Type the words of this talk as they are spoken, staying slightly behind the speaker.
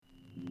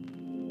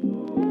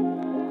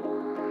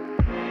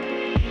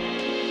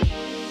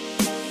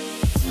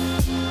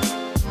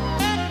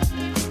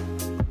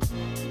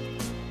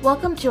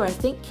Welcome to our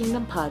Think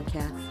Kingdom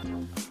podcast.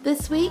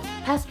 This week,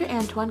 Pastor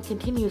Antoine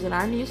continues in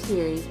our new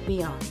series,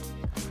 Beyond.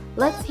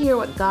 Let's hear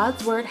what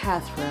God's Word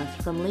has for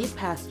us from lead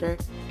pastor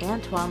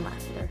Antoine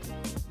Lester.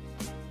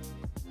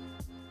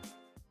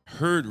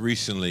 Heard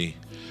recently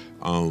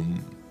the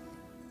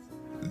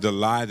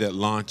lie that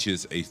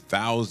launches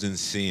 1,000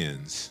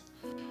 sins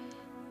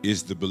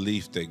is the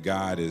belief that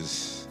God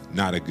is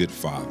not a good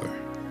father.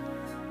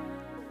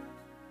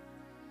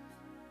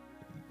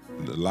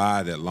 The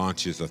lie that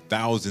launches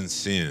 1,000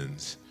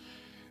 sins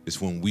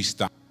is when we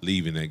stop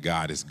believing that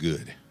God is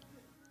good.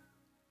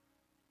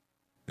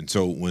 And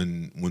so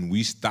when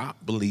we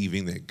stop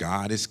believing that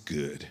God is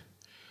good,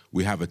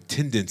 we have a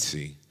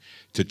tendency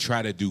to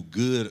try to do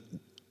good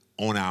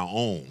on our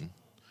own,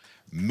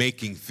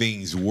 making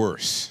things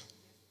worse.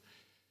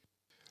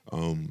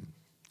 Oftentimes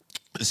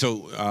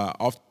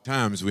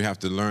we have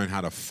to learn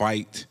how to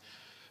fight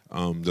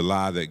the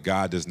lie that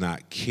God does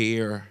not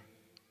care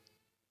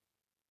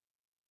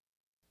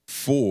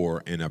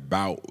for and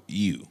about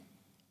you.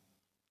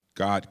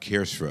 God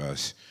cares for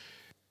us.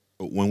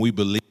 But when we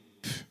believe,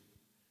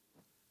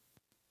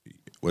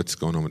 what's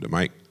going on with the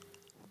mic?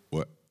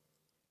 What?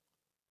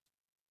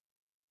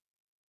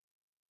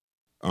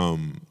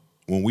 When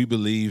we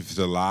believe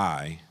the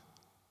lie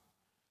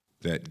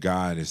that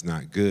God is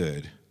not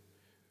good,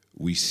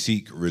 we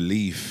seek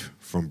relief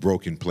from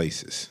broken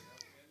places.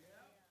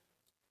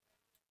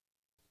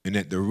 And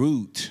at the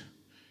root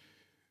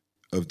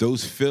of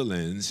those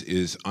feelings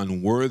is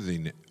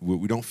unworthiness.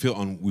 We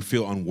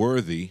feel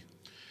unworthy,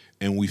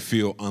 and we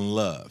feel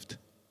unloved.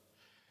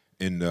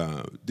 And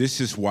this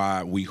is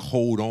why we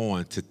hold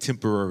on to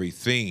temporary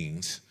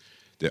things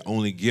that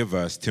only give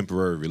us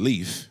temporary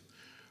relief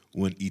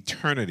when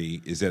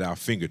eternity is at our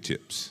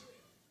fingertips.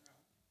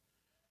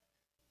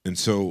 And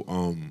so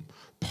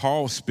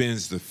Paul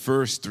spends the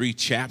first 3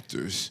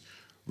 chapters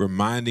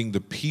reminding the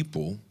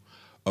people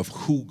of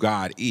who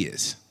God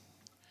is.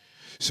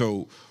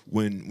 So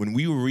when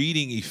we were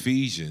reading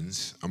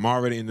Ephesians, I'm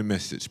already in the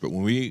message, but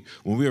when we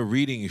are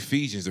reading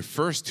Ephesians, the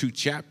first 2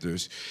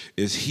 chapters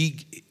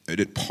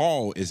that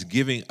Paul is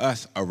giving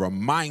us a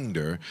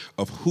reminder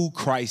of who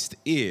Christ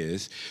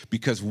is,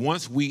 because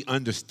once we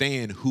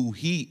understand who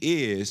he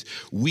is,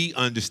 we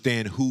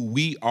understand who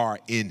we are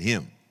in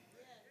him.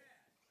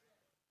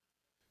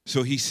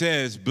 So he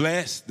says,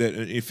 blessed, that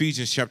in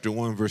Ephesians chapter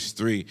 1, verse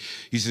 3,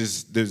 he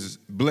says,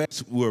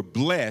 we're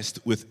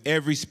blessed with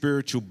every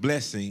spiritual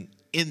blessing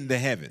in the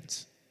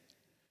heavens.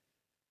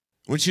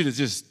 I want you to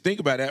just think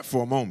about that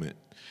for a moment,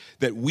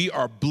 that we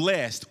are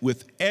blessed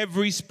with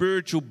every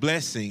spiritual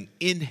blessing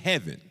in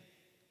heaven.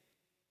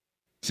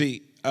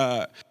 See,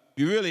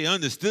 you really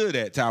understood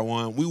that,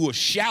 Taiwan. We will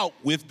shout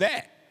with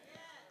that.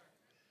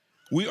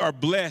 We are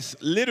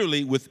blessed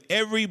literally with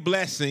every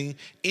blessing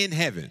in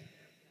heaven.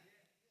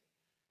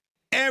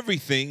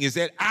 Everything is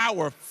at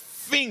our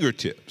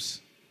fingertips.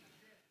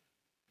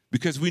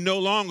 Because we no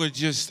longer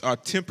just are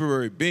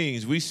temporary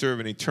beings. We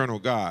serve an eternal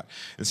God.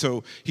 And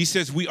so he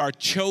says we are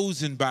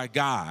chosen by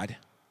God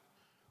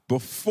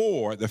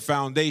before the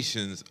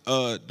foundations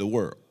of the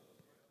world.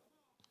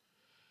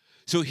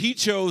 So he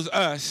chose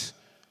us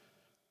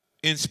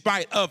in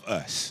spite of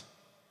us.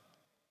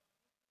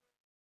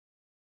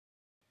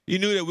 He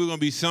knew that we were going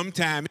to be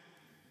sometime.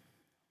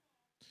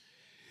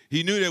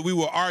 He knew that we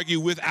will argue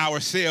with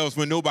ourselves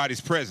when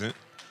nobody's present.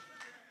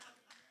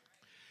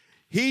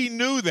 He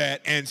knew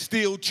that and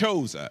still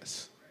chose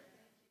us.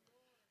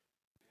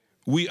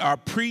 We are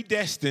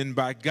predestined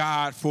by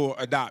God for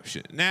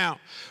adoption. Now,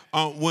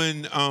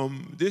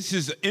 this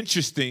is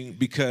interesting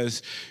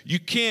because you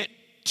can't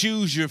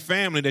choose your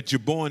family that you're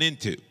born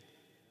into.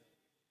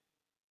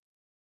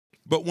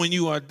 But when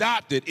you are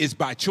adopted, it's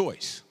by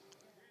choice.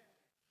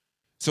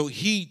 So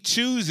he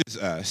chooses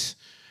us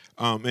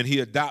and he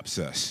adopts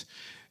us.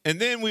 And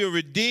then we are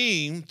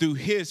redeemed through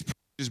his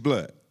precious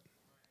blood.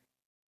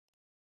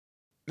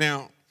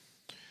 Now,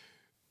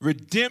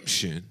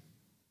 redemption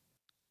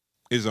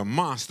is a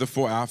monster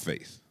for our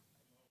faith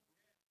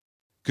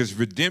because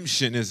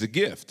redemption is a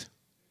gift.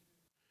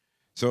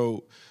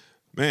 So,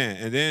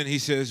 and then he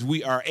says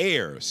we are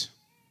heirs,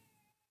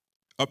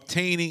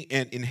 obtaining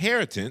an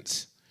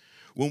inheritance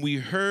when we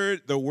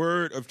heard the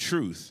word of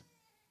truth.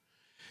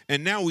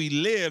 And now we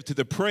live to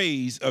the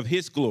praise of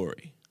his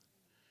glory.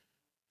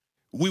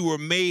 We were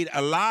made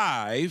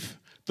alive,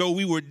 though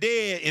we were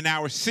dead in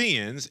our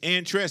sins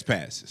and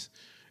trespasses.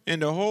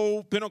 And the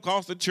whole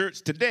Pentecostal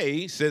church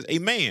today says,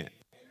 amen.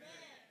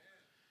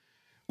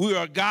 We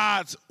are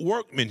God's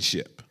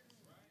workmanship,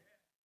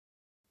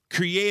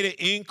 created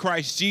in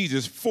Christ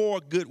Jesus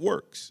for good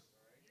works.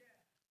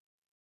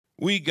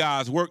 We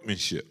God's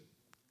workmanship.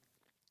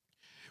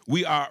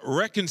 We are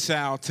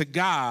reconciled to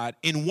God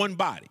in one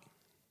body.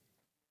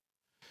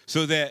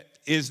 So that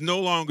it's no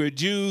longer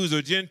Jews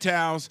or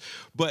Gentiles,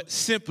 but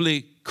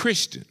simply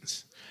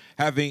Christians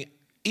having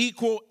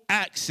equal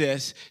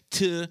access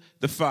to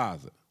the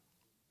Father.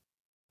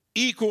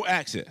 Equal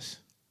access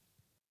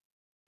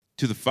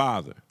to the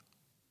Father.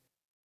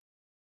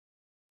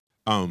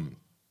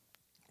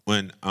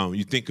 When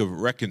you think of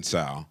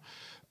reconcile,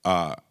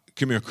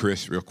 Come here,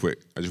 Chris, real quick.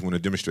 I just want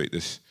to demonstrate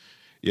this.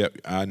 Yep,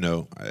 I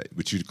know,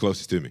 but you're the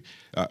closest to me.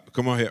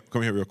 Come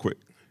here real quick.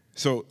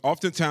 So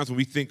oftentimes when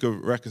we think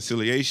of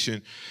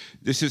reconciliation,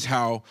 this is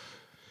how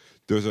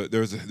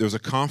there's a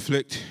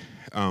conflict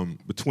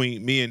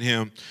between me and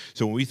him.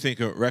 So when we think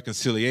of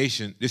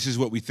reconciliation, this is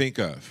what we think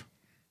of.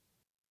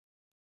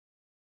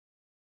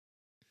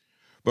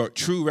 But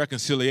true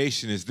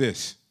reconciliation is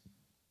this.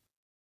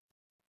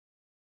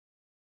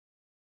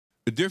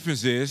 The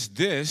difference is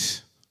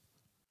this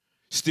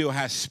still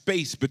has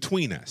space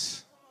between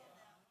us.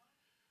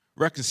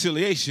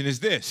 Reconciliation is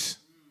this.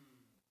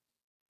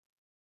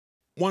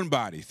 One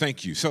body,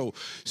 thank you. So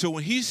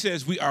when he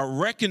says we are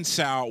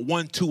reconciled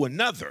one to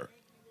another,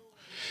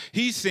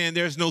 he's saying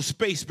there's no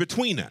space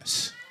between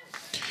us.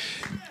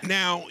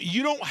 Now,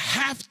 you don't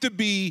have to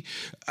be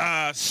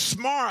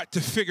smart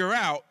to figure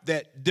out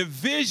that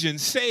division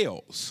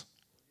sells.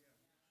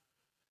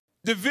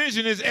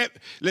 Division is,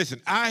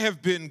 listen, I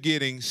have been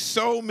getting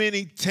so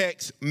many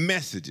text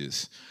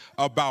messages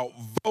about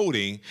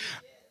voting.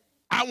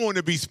 I want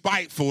to be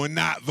spiteful and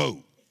not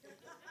vote.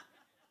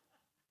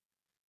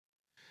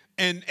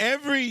 And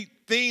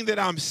everything that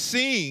I'm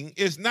seeing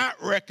is not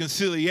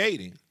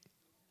reconciliation.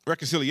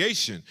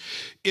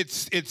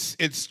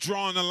 It's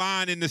drawing a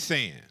line in the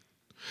sand.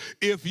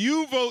 If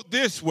you vote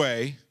this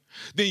way,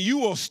 then you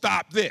will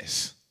stop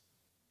this.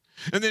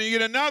 And then you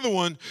get another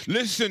one.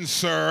 Listen,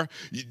 sir,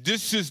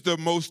 this is the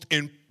most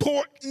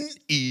important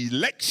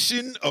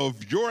election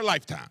of your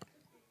lifetime.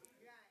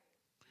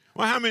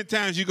 Well, how many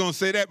times you gonna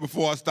say that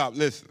before I stop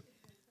listening?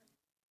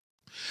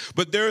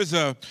 But there's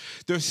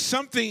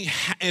something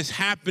is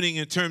happening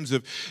in terms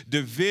of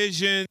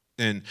division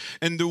and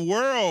the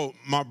world,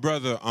 my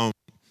brother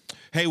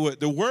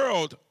Haywood. The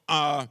world,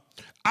 I'm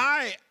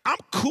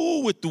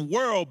cool with the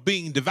world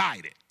being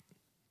divided.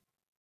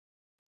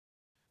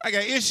 I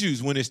got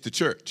issues when it's the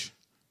church.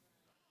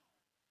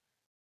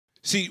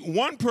 See,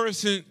 one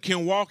person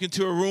can walk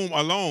into a room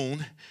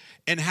alone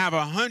and have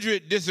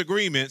 100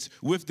 disagreements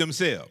with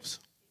themselves.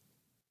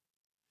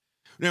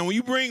 Now, when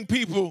you bring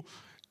people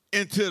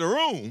into the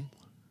room,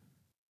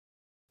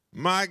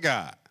 my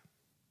God,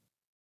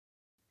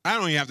 I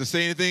don't even have to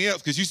say anything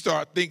else because you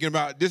start thinking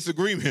about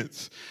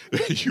disagreements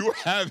that you're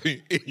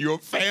having in your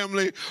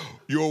family,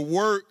 your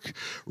work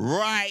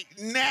right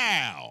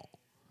now.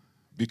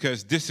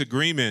 Because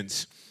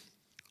disagreements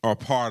are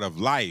part of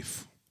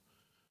life.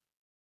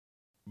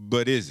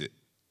 But is it?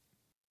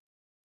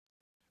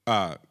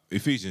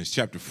 Ephesians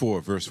chapter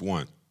 4, verse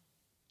 1.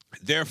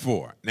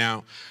 Therefore,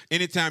 now,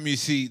 anytime you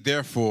see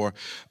therefore,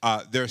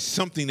 there's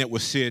something that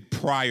was said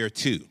prior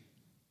to.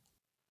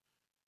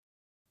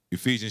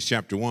 Ephesians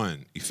chapter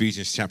 1,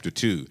 Ephesians chapter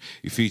 2,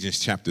 Ephesians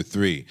chapter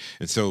 3.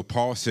 And so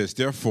Paul says,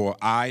 therefore,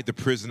 I, the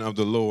prisoner of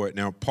the Lord.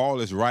 Now,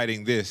 Paul is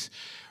writing this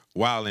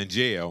while in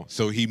jail,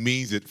 so he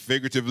means it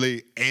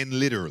figuratively and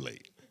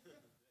literally.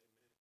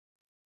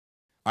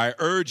 I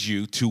urge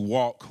you to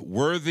walk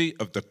worthy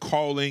of the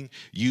calling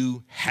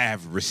you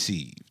have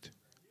received.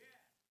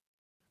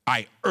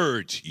 I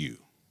urge you.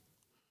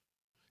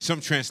 Some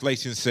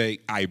translations say,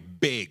 I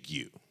beg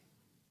you.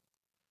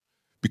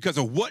 Because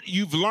of what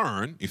you've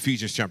learned,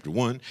 Ephesians chapter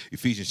 1,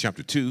 Ephesians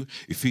chapter 2,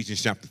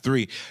 Ephesians chapter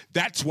 3,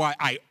 that's why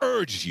I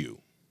urge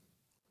you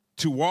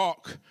to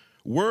walk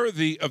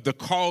worthy of the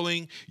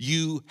calling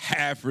you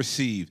have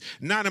received.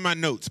 Not in my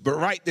notes, but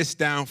write this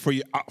down for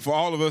you, for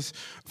all of us,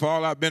 for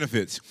all our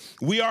benefits.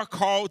 We are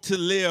called to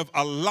live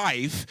a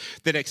life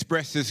that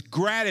expresses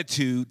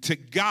gratitude to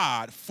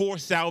God for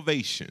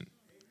salvation.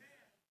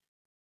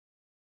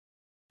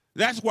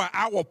 That's why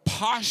our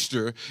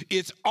posture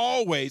is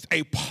always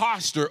a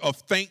posture of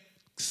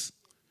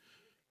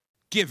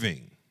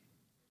thanksgiving.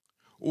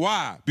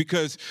 Why?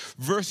 Because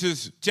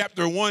verses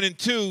chapter 1 and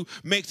 2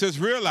 makes us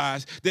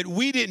realize that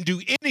we didn't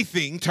do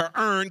anything to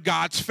earn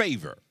God's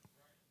favor.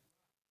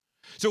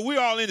 So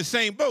we're all in the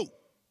same boat.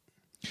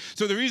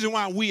 So the reason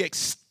why we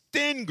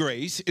extend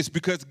grace is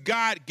because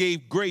God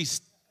gave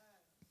grace.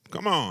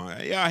 Come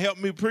on, y'all help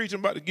me preach. I'm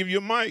about to give you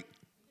a mic.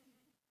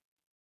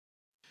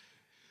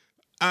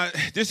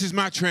 This is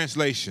my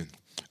translation.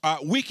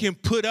 We can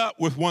put up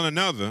with one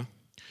another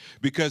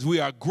because we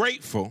are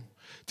grateful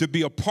to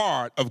be a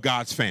part of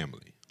God's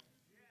family.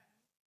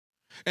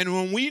 And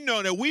when we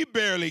know that we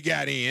barely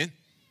got in,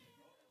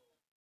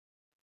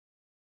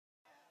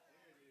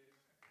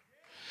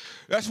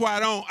 that's why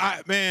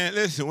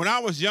listen, when I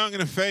was young in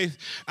the faith,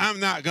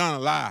 I'm not gonna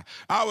lie,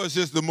 I was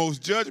just the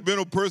most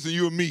judgmental person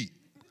you'll meet.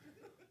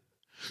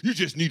 You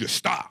just need to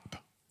stop.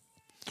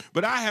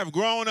 But I have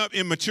grown up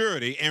in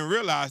maturity and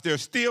realized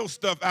there's still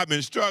stuff I've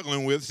been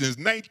struggling with since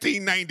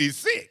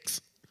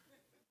 1996.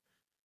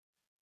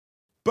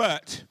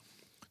 But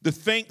the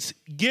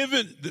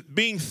thanksgiving,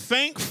 being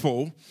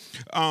thankful,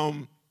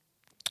 and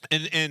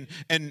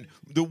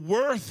the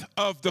worth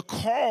of the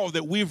call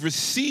that we've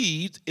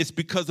received is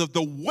because of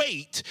the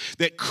weight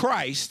that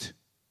Christ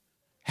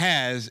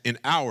has in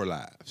our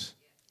lives.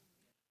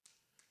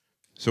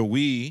 So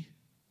we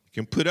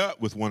can put up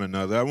with one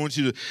another. I want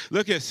you to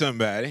look at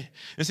somebody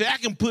and say, I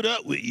can put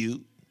up with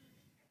you.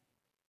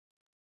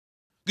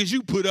 because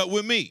you put up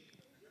with me.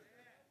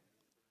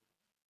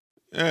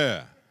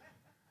 Yeah.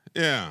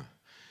 Yeah.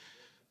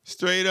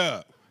 Straight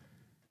up.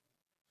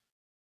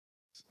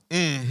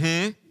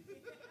 Mm-hmm.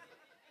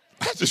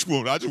 I just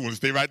want to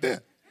stay right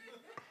there.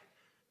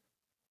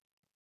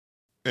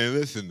 And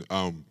listen,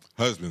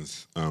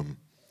 husbands,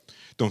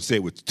 don't say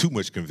it with too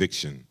much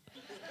conviction.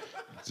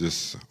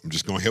 I'm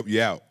just going to help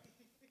you out.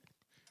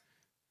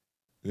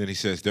 And then he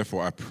says,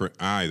 therefore,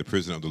 I, the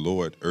prisoner of the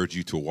Lord, urge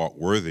you to walk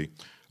worthy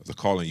of the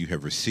calling you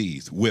have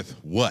received. With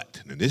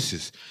what? And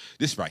this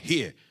right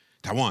here,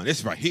 Taiwan,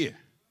 this right here.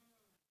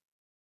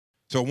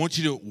 So I want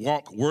you to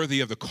walk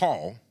worthy of the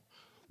call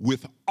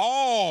with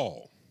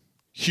all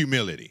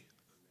humility.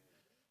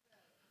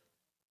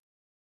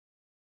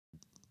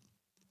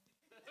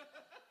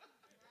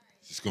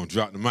 Just going to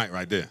drop the mic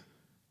right there.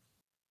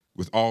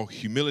 With all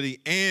humility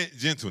and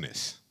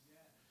gentleness.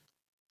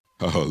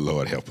 Oh,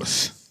 Lord, help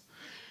us.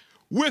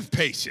 With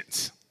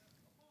patience.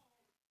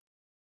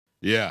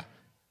 Yeah.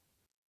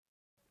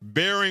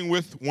 Bearing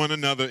with one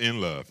another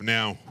in love.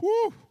 Now,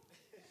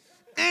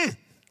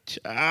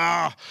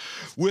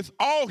 with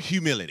all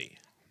humility.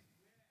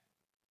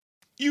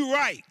 You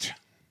right.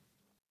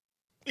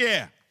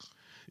 Yeah,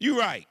 you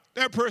right.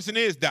 That person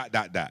is ...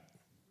 And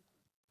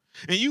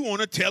you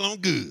want to tell them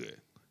good.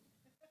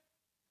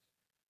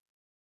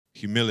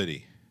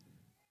 Humility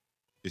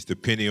is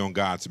depending on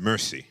God's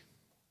mercy,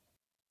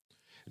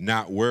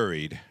 not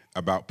worried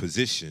about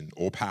position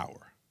or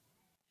power.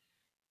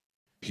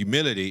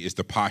 Humility is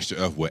the posture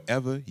of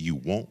whatever you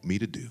want me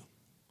to do.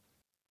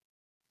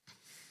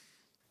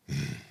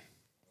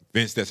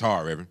 Vince, that's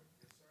hard, Reverend.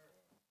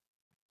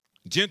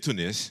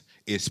 Gentleness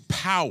is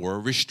power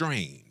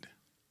restrained.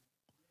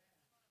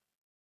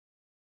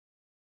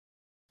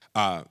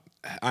 I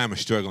am a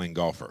struggling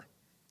golfer.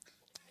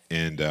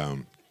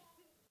 And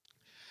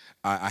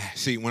I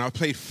see, when I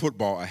played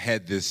football, I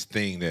had this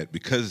thing that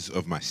because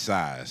of my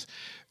size,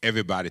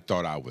 everybody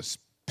thought I was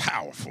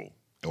powerful,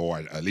 or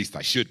at least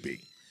I should be.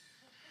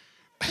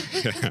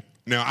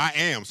 Now, I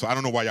am, so I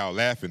don't know why y'all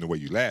laughing the way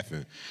you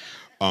laughing.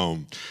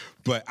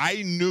 But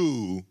I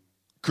knew,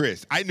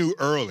 Chris,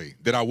 early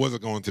that I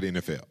wasn't going to the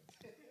NFL.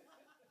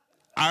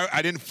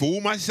 I didn't fool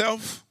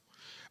myself.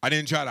 I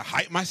didn't try to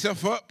hype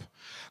myself up.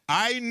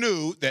 I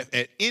knew that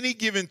at any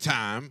given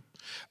time,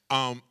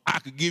 I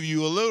could give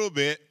you a little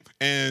bit,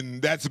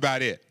 and that's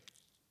about it.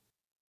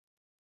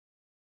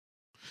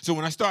 So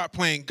when I started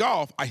playing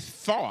golf, I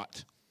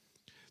thought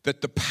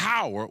that the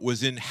power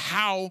was in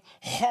how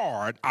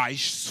hard I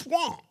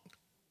swung.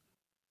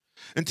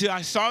 Until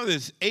I saw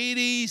this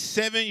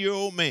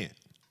 87-year-old man.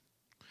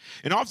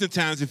 And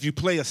oftentimes, if you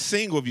play a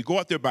single, if you go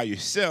out there by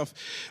yourself,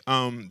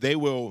 they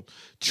will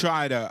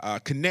try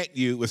to connect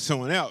you with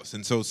someone else.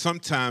 And so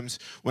sometimes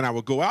when I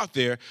would go out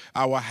there,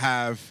 I would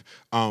have,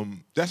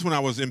 that's when I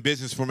was in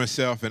business for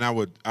myself, and I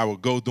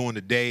would go during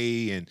the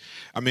day. And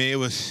I mean, it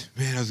was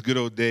good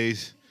old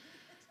days.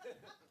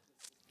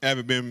 I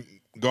haven't been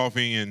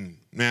golfing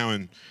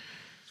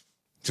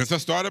since I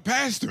started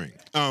pastoring.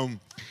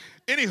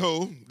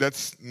 Anywho,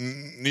 that's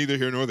neither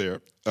here nor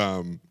there.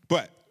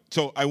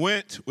 So I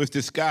went with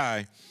this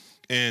guy,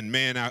 and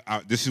man,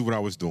 this is what I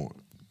was doing.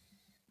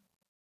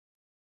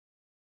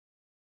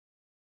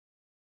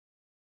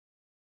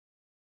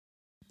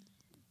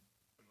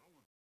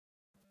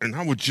 And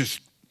I would try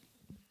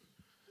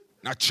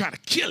to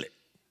kill it.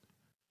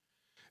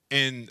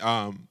 And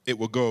it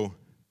would go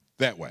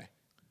that way.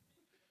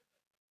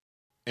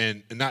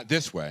 And not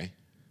this way,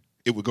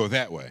 it would go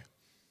that way.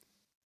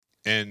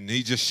 And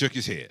he just shook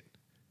his head.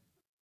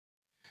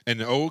 And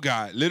the old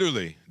guy,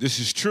 literally, this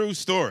is true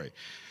story.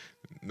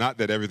 Not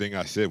that everything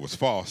I said was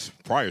false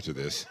prior to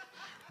this,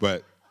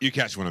 but you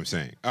catch what I'm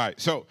saying. All right,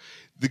 so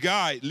the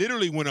guy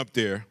literally went up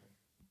there.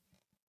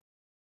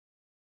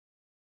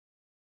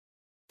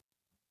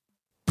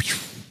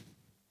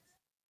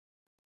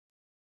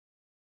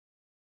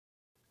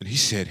 And he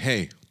said,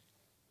 hey,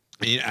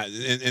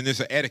 and there's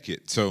an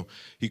etiquette. So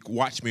he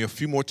watched me a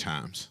few more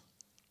times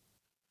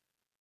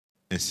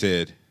and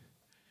said,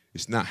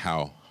 it's not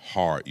how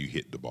hard you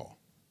hit the ball.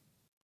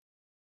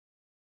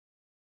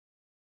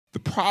 The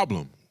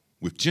problem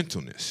with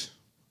gentleness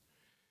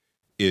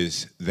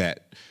is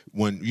that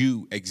when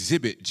you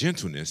exhibit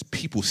gentleness,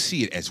 people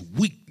see it as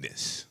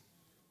weakness.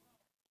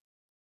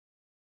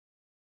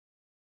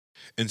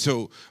 And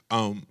so,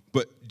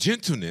 but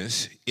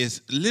gentleness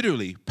is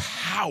literally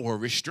power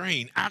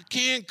restrained. I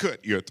can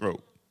cut your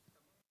throat,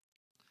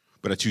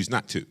 but I choose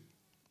not to.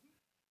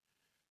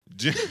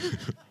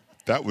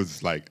 That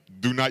was like,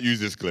 do not use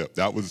this clip.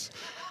 That was,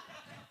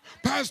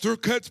 pastor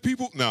cuts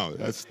people. No,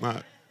 that's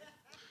not.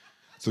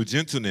 So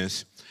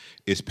gentleness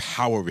is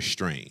power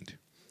restrained.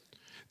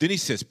 Then he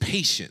says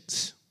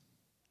patience.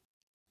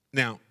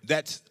 Now,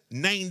 that's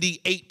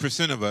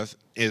 98% of us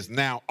is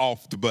now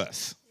off the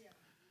bus.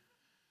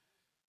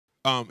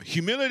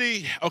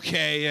 Humility,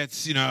 okay,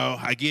 it's,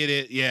 I get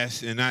it,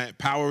 yes, and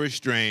power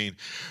restrained,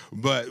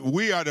 but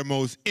we are the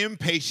most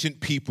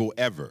impatient people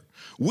ever.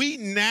 We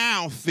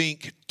now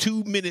think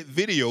 2-minute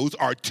videos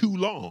are too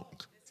long.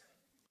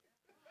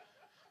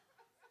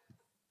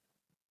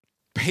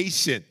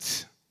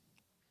 patience.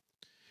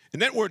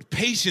 And that word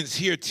patience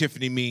here,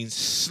 Tiffany, means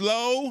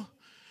slow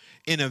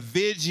in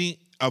avenging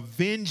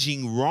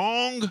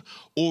wrong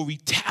or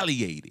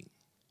retaliating.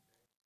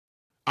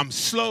 I'm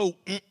slow.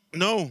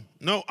 No,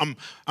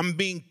 I'm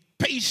being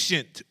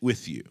patient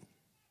with you.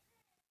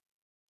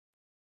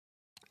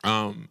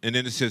 And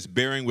then it says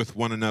bearing with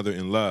one another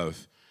in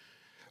love.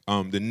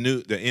 The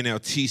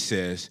NLT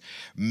says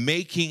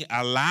making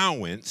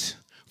allowance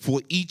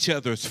for each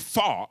other's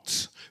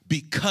faults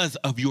because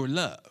of your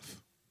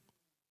love.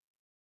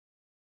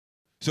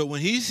 So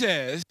when he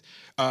says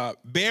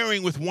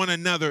bearing with one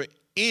another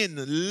in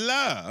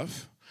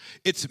love,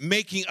 it's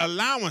making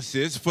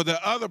allowances for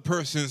the other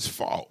person's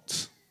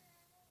faults.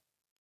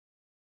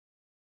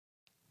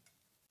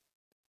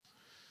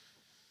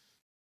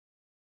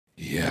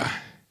 Yeah.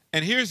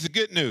 And here's the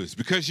good news.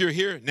 Because you're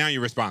here, now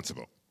you're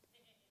responsible.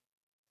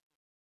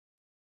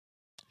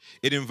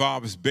 It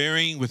involves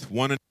bearing with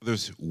one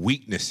another's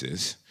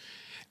weaknesses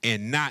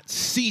and not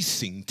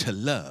ceasing to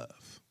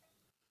love.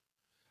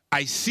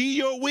 I see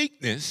your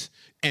weakness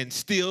and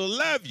still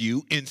love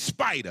you in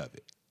spite of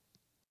it,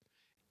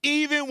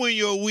 even when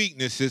your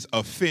weaknesses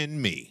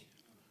offend me.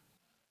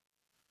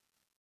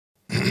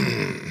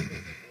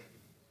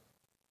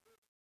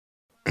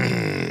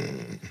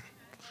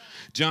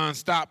 John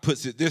Stott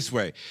puts it this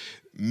way: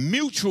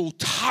 mutual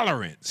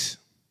tolerance.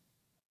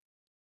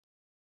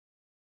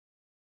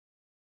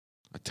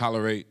 I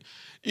tolerate,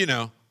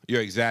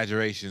 your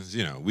exaggerations.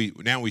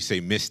 We say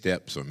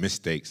missteps or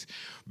mistakes.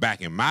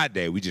 Back in my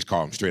day, we just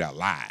call them straight out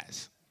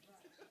lies.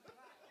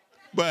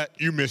 But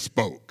you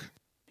misspoke.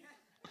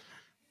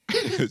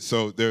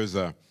 So there's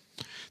a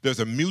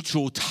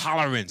mutual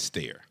tolerance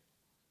there.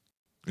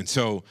 And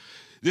so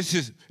this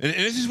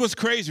is what's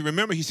crazy.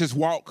 Remember, he says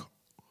walk.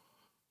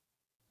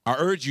 I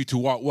urge you to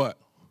walk what?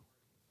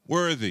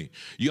 Worthy.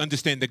 You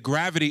understand the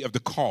gravity of the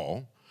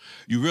call.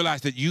 You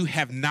realize that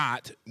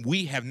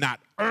we have not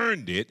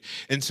earned it.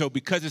 And so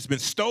because it's been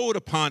bestowed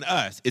upon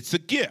us, it's a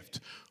gift.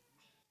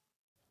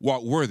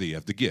 Walk worthy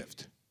of the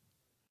gift.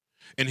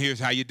 And here's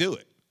how you do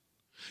it.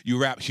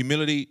 You wrap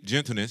humility,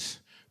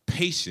 gentleness,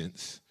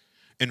 patience,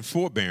 and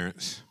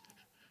forbearance.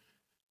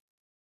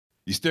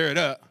 You stir it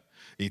up,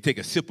 and you take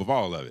a sip of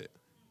all of it.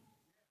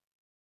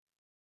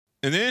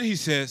 And then he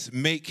says,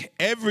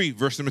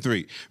 verse number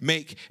 3,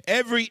 make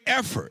every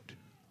effort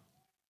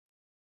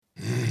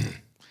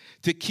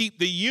to keep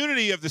the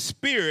unity of the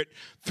Spirit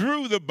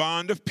through the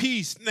bond of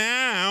peace.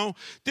 Now,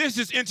 this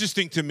is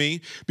interesting to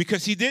me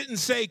because he didn't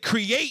say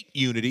create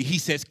unity, he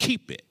says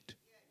keep it.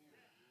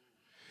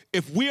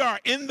 If we are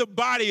in the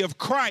body of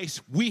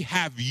Christ, we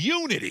have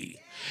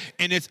unity,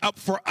 and it's up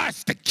for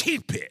us to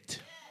keep it.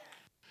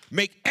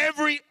 Make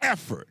every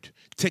effort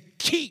to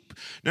keep.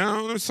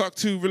 Now, let's talk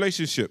to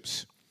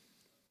relationships.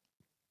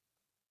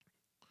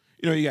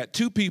 You got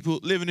two people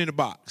living in a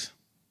box.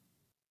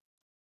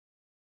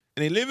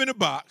 And they live in a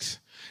box,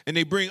 and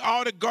they bring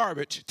all the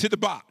garbage to the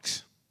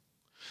box.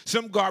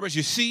 Some garbage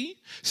you see,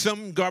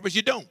 some garbage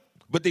you don't.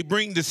 But they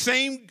bring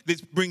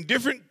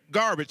different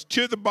garbage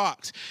to the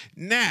box.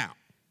 Now,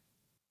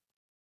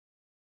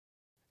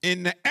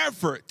 in the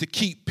effort to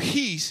keep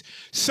peace,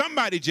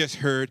 somebody just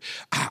heard,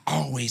 I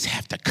always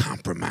have to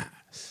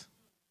compromise.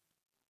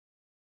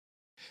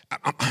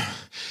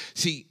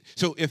 See,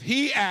 so if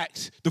he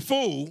acts the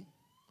fool,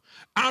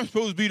 I'm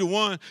supposed to be the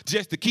one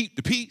just to keep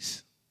the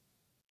peace.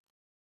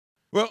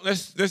 Well,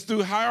 let's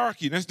do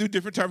hierarchy. Let's do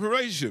different type of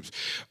relationships.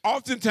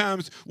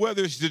 Oftentimes,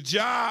 whether it's the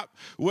job,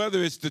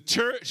 whether it's the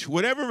church,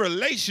 whatever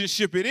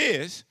relationship it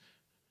is,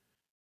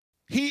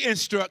 he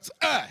instructs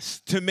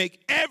us to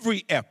make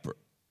every effort.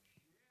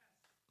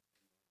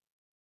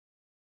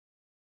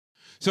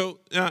 So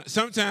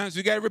sometimes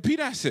we got to repeat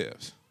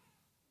ourselves.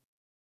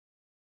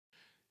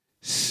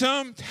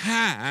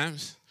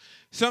 Sometimes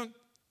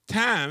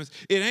it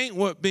ain't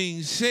what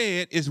being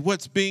said, it's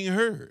what's being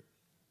heard.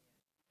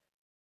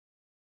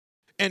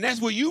 And that's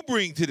what you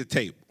bring to the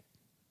table.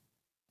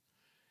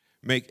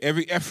 Make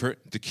every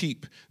effort to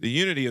keep the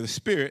unity of the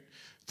Spirit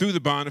through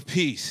the bond of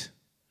peace.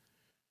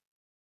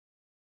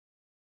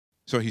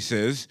 So he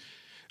says,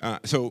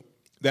 so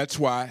that's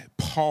why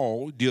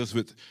Paul deals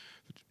with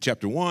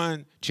chapter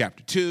 1,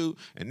 chapter 2,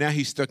 and now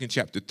he's stuck in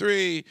chapter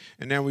 3,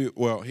 and now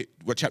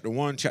chapter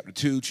 1, chapter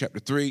 2, chapter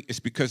 3.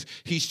 It's because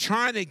he's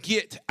trying to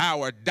get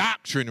our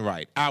doctrine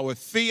right, our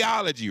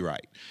theology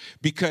right,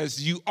 because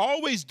you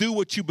always do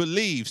what you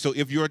believe. So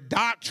if your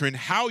doctrine,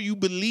 how you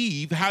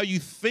believe, how you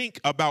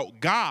think about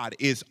God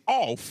is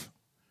off,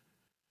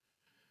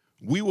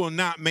 we will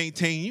not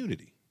maintain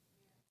unity.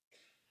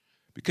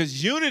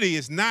 Because unity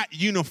is not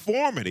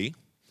uniformity,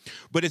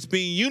 but it's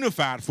being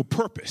unified for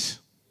purpose.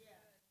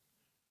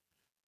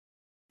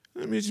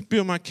 Let me just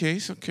build my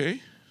case,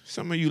 okay?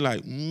 Some of you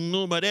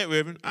know about that,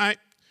 Reverend. All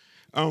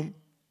right.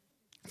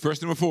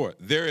 Verse number 4.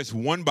 There is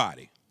one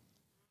body.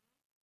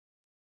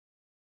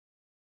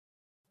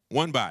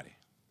 One body.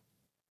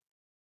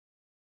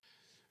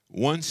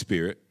 One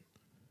Spirit.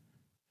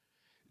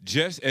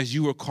 Just as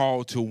you were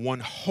called to one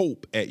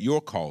hope at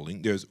your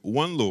calling, there's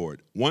one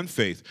Lord, one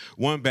faith,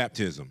 one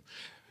baptism.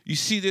 You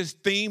see this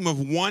theme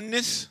of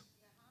oneness?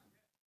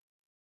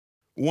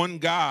 One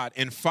God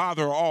and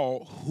Father of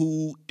all,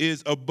 who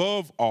is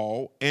above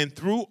all and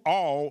through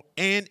all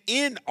and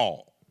in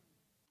all.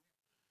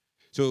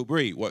 So,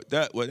 Bree, what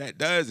that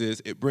does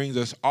is it brings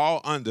us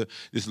all under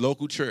this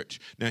local church.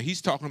 Now,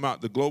 he's talking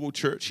about the global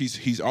church.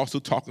 He's also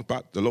talking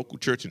about the local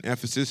church in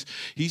Ephesus.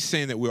 He's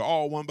saying that we're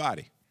all one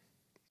body.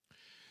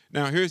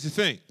 Now, here's the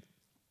thing.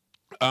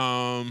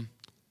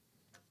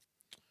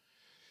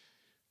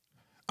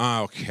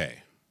 Okay.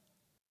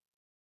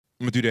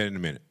 I'm going to do that in a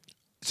minute.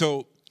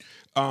 So,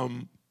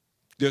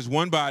 there's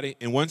one body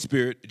and one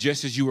spirit,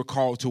 just as you were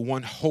called to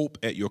one hope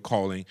at your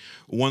calling,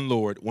 one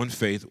Lord, one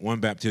faith, one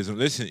baptism.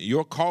 Listen,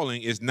 your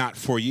calling is not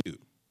for you.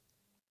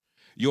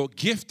 Your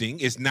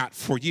gifting is not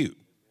for you.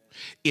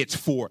 It's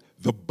for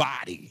the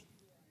body.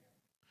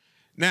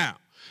 Now,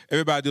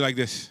 everybody do like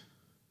this.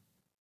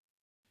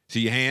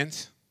 See your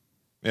hands?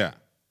 Yeah.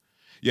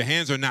 Your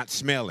hands are not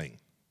smelling.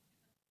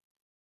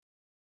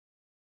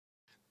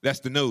 That's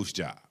the nose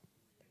job.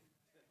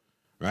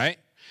 Right?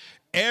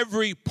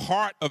 Every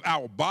part of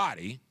our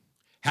body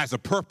has a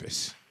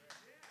purpose.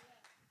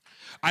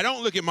 I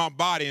don't look at my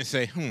body and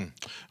say,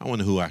 I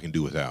wonder who I can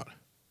do without.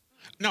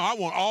 No, I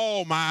want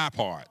all my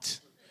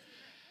parts.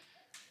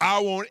 I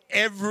want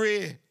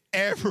every.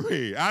 I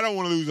don't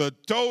want to lose a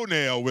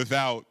toenail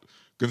without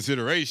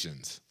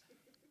considerations.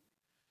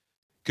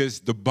 Because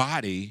the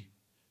body,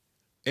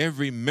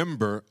 every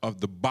member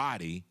of the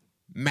body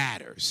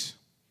matters.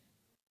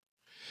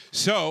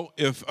 So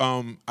if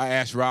I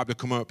asked Rob to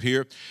come up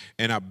here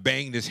and I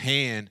banged his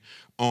hand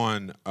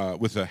on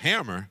with a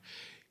hammer,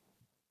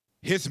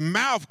 his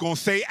mouth gonna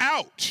say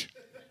ouch.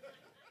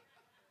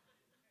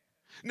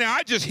 Now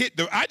I just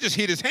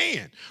hit his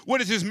hand. What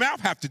does his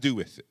mouth have to do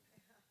with it?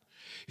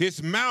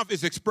 His mouth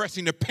is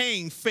expressing the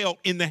pain felt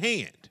in the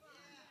hand.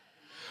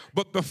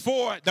 But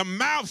before the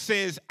mouth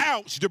says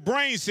ouch, the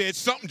brain says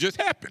something just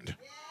happened.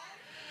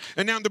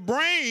 And now the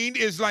brain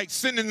is like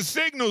sending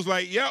signals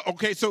like, yeah,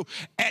 okay, so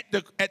at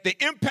the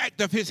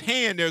impact of his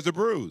hand, there's a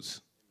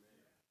bruise.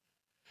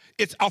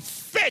 It's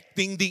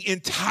affecting the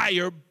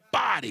entire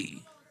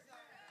body.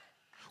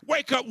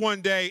 Wake up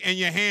one day and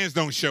your hands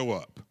don't show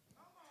up.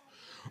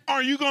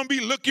 Are you going to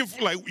be looking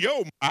for like,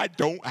 yo, I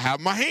don't have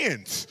my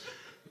hands?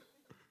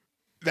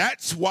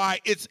 That's why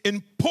it's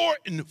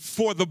important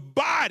for the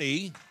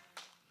body.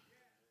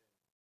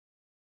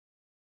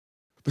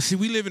 But see,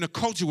 we live in a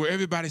culture where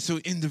everybody's so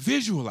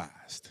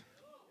individualized.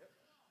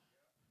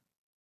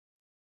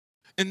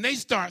 And they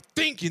start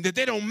thinking that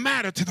they don't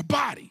matter to the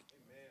body.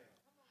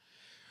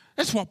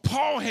 That's why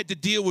Paul had to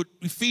deal with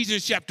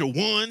Ephesians chapter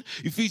 1,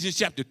 Ephesians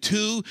chapter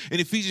 2,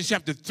 and Ephesians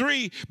chapter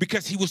 3,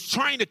 because he was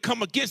trying to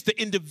come against the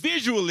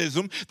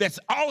individualism that's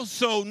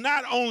also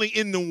not only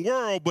in the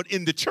world, but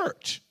in the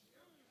church.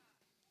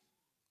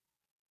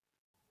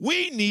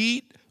 We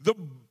need the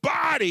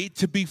body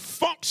to be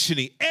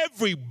functioning.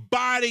 Every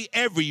body,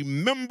 every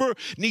member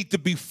needs to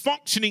be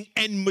functioning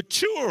and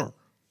mature.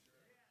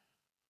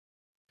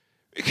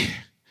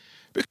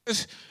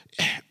 Because,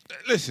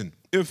 listen,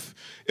 if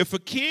a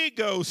kid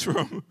goes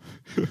from,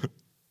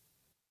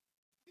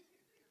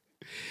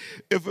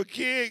 if a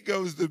kid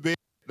goes to bed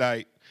at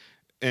night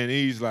and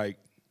he's like,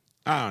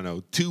 I don't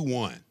know,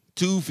 2'1",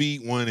 2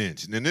 feet 1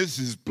 inch. And this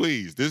is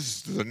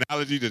an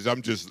analogy that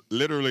I'm just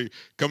literally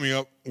coming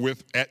up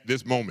with at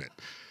this moment.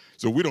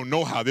 So we don't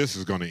know how this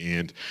is going to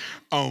end.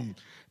 And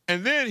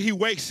then he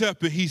wakes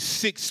up and he's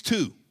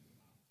 6'2".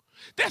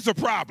 That's a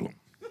problem.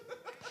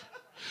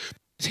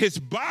 His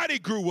body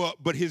grew up,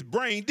 but his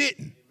brain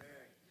didn't.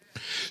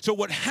 So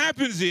what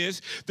happens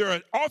is there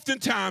are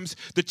oftentimes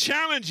the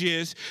challenge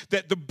is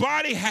that the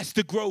body has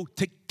to grow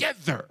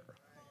together.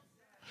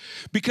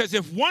 Because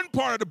if one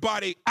part of the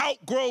body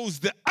outgrows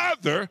the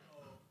other,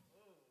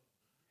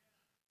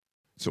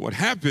 so what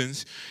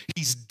happens,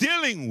 he's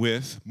dealing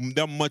with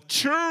the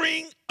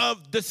maturing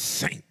of the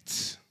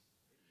saints.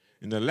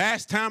 And the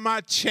last time I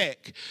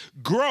checked,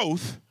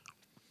 growth,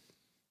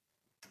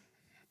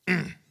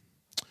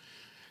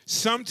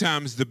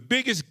 sometimes the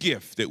biggest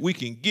gift that we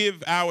can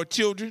give our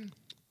children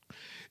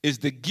is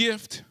the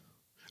gift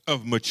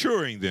of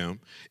maturing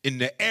them in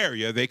the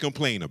area they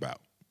complain about.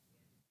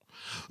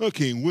 I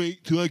can't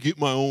wait till I get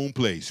my own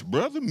place.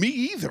 Brother, me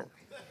either.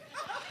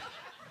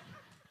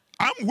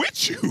 I'm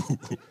with you.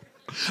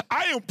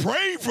 I am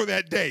praying for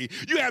that day.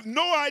 You have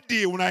no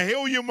idea when I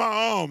held you in my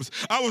arms,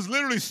 I was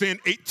literally saying,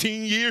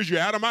 18 years, you're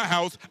out of my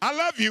house. I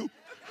love you.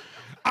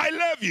 I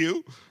love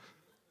you.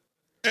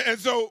 And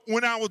so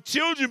when our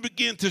children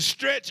begin to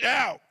stretch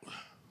out,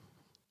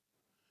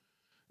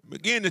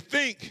 begin to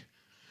think,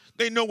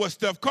 they know what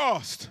stuff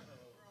costs.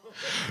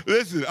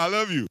 Listen, I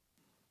love you.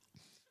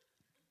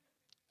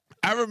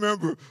 I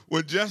remember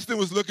when Justin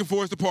was looking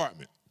for his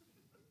apartment.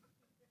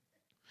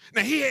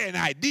 Now, he had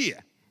an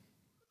idea.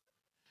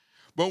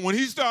 But when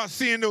he started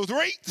seeing those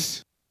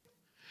rates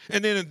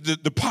and then the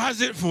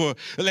deposit for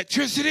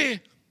electricity,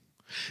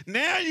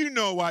 now you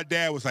know why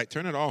Dad was like,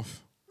 turn it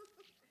off.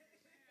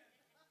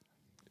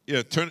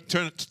 Yeah,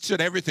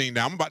 shut everything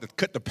down. I'm about to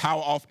cut the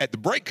power off at the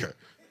breaker.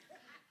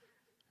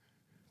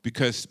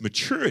 because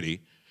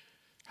maturity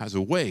has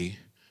a way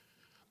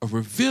of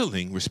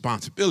revealing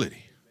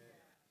responsibility.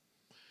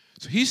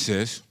 So he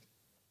says,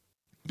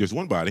 there's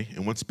one body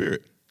and one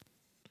spirit.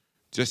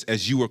 Just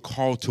as you were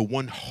called to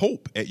one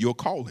hope at your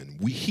calling,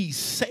 he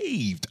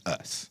saved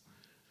us.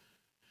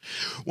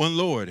 One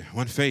Lord,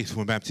 one faith,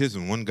 one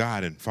baptism, one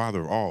God and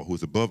Father of all, who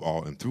is above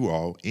all and through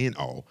all, in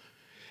all.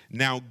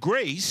 Now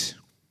grace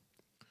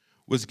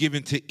was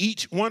given to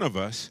each one of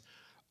us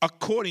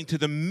according to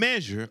the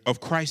measure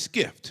of Christ's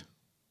gift.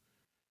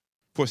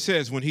 For it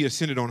says, when he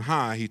ascended on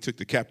high, he took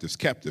the captives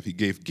captive. He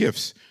gave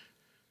gifts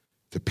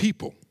to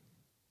people.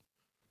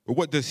 But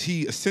what does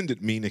he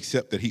ascended mean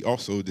except that he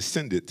also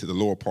descended to the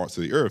lower parts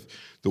of the earth?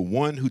 The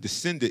one who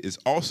descended is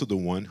also the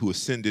one who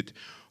ascended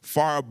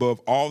far above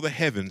all the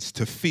heavens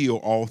to fill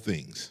all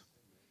things.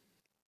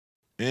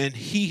 And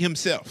he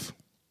himself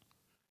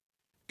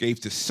gave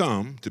to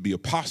some to be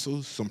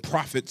apostles, some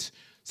prophets,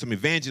 some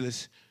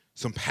evangelists,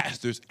 some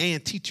pastors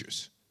and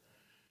teachers.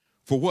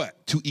 For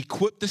what? To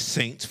equip the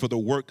saints for the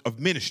work of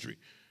ministry,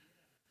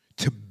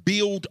 to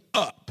build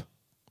up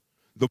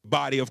the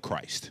body of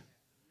Christ.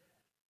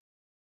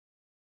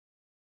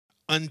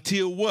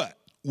 Until what?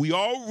 We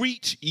all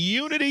reach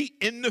unity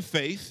in the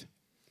faith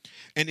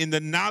and in the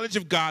knowledge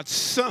of God's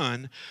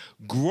Son,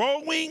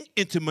 growing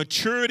into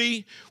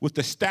maturity with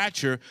the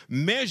stature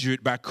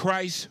measured by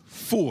Christ's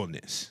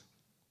fullness.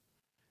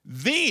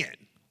 Then,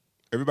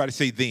 everybody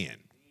say then,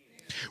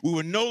 we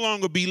will no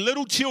longer be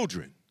little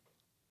children,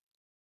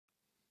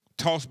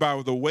 tossed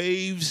by the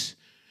waves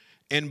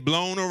and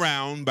blown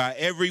around by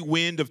every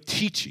wind of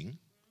teaching,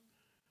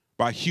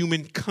 by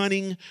human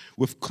cunning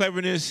with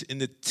cleverness in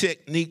the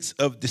techniques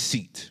of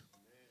deceit.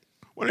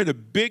 One of the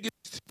biggest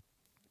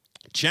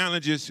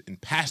challenges in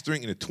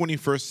pastoring in the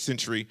 21st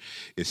century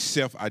is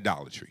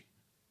self-idolatry.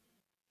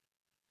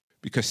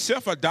 Because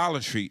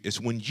self-idolatry is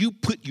when you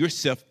put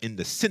yourself in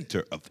the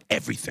center of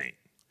everything.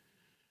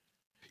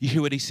 You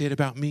hear what he said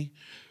about me?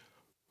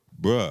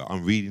 Bruh,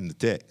 I'm reading the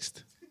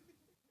text.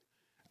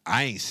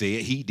 I ain't say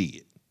it, he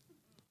did.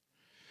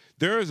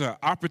 There is an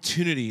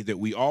opportunity that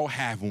we all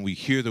have when we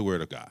hear the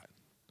word of God.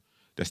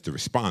 That's to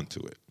respond to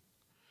it.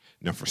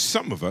 Now, for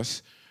some of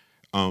us,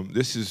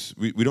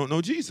 we don't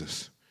know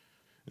Jesus.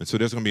 And so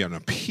there's going to be an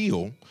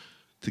appeal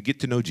to get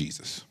to know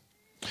Jesus.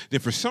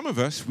 Then for some of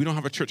us, we don't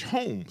have a church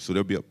home, so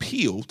there'll be an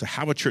appeal to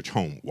have a church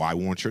home. Why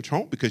we want a church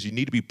home? Because you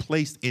need to be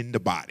placed in the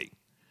body.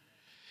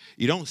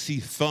 You don't see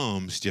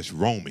thumbs just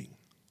roaming.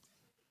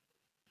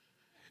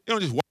 You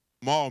don't just walk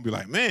in the mall and be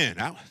like, man,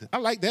 I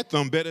like that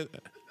thumb better.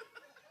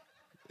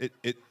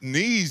 It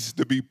needs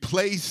to be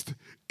placed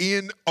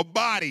in a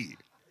body.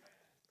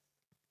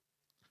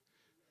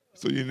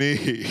 So you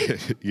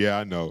need, yeah,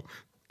 I know,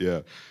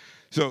 yeah.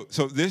 So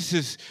this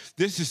is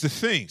the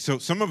thing. So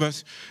some of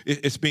us,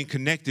 it's being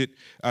connected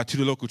to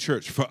the local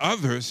church. For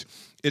others,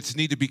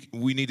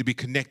 we need to be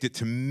connected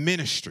to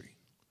ministry.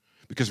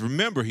 Because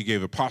remember, he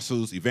gave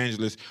apostles,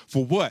 evangelists,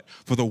 for what?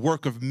 For the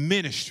work of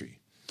ministry.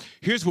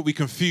 Here's what we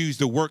confuse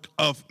the work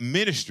of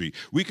ministry.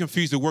 We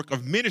confuse the work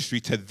of ministry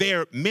to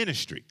their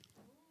ministry.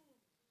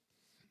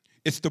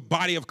 It's the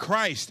body of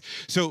Christ.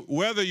 So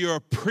whether you're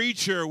a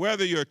preacher,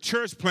 whether you're a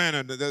church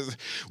planner,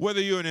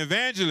 whether you're an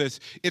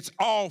evangelist, it's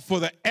all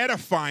for the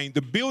edifying,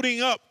 the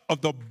building up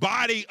of the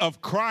body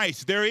of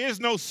Christ. There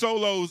is no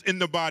solos in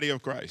the body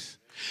of Christ.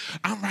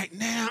 I'm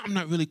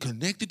not really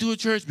connected to a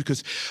church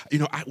because,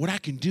 what I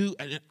can do,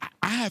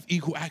 I have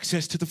equal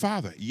access to the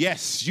Father.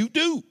 Yes, you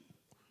do.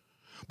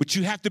 But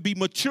you have to be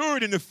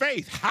matured in the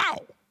faith. How?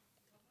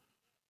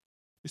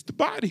 It's the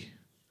body.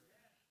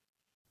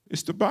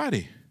 It's the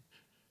body.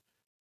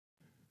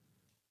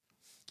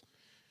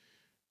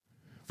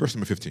 Verse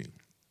number 15.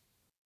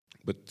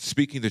 But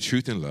speaking the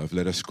truth in love,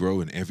 let us grow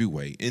in every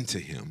way into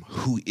him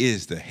who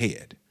is the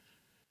head,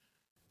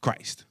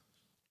 Christ.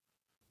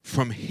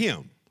 From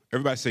him,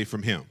 everybody say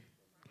from him.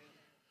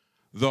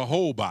 The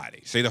whole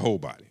body, say the whole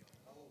body.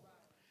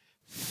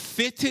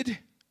 Fitted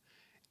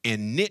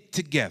and knit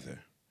together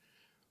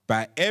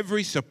by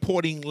every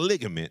supporting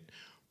ligament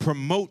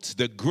promotes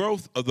the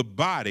growth of the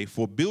body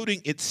for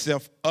building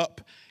itself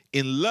up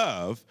in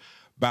love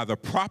by the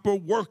proper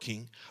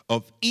working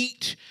of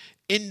each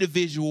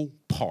individual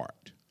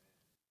part.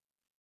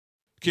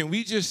 Can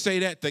we just say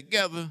that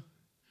together?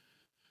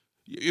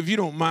 If you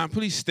don't mind,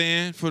 please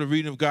stand for the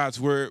reading of God's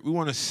word. We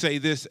want to say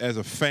this as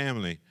a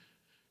family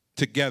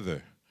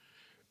together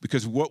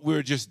because what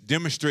we're just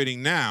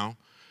demonstrating now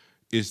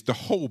is the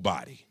whole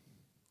body.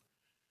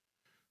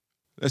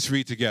 Let's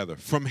read together.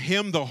 From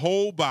him, the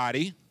whole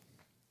body.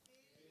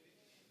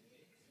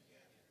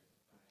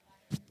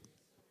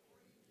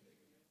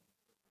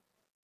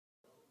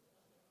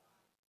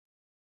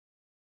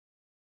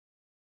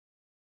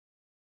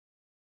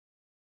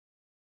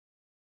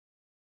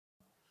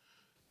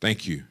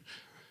 Thank you.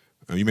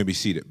 You may be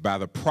seated. By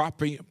the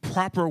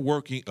proper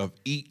working of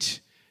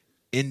each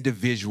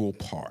individual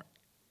part.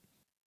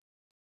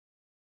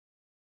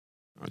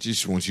 I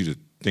just want you to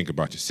think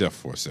about yourself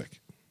for a second.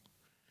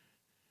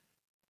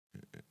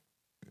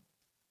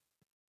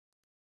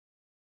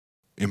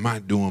 Am I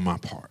doing my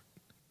part?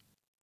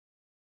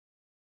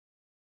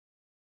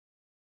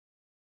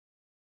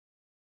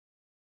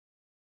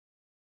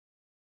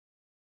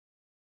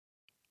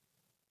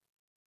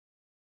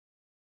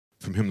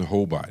 From him, the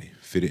whole body,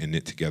 fitted and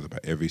knit together by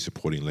every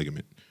supporting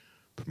ligament,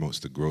 promotes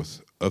the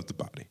growth of the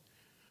body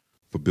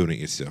for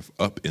building itself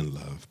up in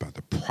love by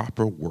the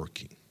proper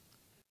working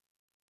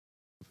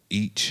of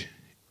each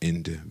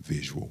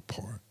individual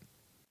part.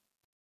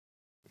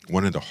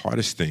 One of the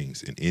hardest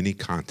things in any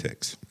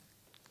context,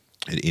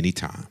 at any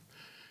time,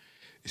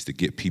 is to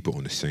get people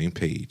on the same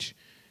page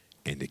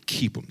and to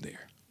keep them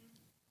there.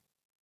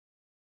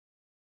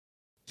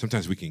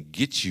 Sometimes we can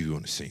get you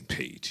on the same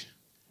page,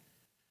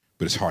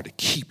 but it's hard to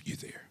keep you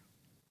there.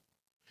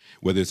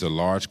 Whether it's a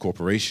large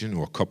corporation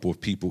or a couple of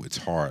people, it's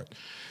hard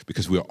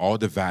because we're all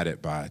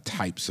divided by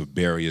types of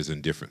barriers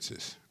and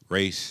differences: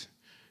 race,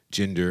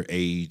 gender,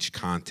 age,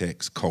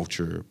 context,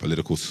 culture,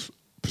 political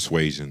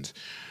persuasions.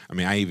 I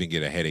mean, I even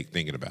get a headache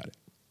thinking about it.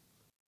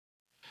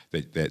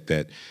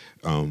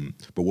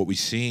 But what we're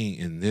seeing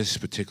in this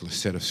particular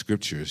set of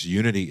scriptures,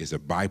 unity is a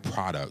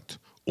byproduct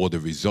or the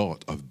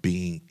result of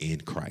being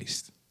in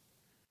Christ.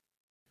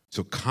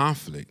 So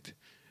conflict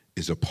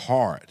is a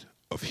part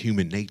of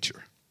human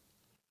nature,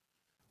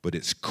 but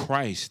it's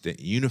Christ that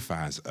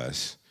unifies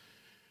us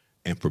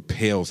and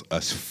propels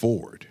us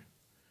forward.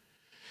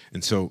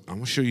 And so I'm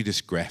going to show you this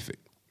graphic.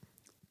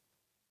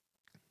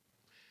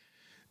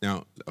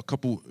 Now,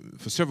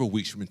 for several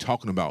weeks, we've been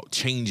talking about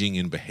changing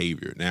in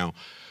behavior. Now,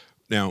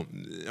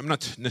 I'm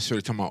not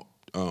necessarily talking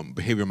about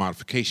behavior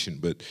modification,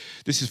 but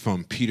this is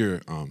from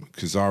Peter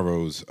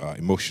Cazzaro's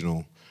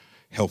Emotional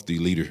Healthy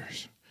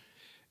Leaders.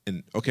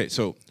 And okay,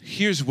 so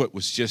here's what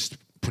was just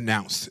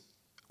pronounced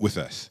with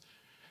us,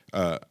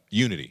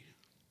 unity.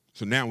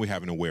 So now we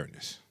have an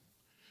awareness.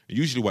 And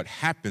usually what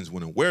happens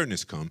when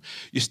awareness comes,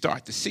 you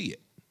start to see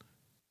it.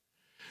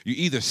 You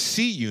either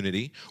see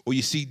unity or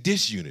you see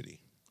disunity.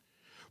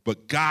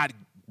 But God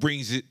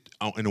brings it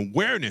an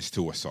awareness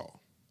to us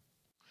all.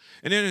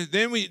 And then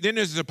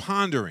there's the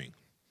pondering.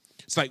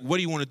 It's like, what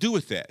do you want to do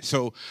with that?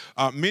 So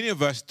many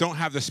of us don't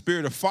have the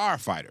spirit of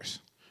firefighters,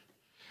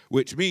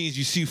 which means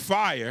you see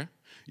fire,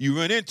 you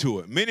run into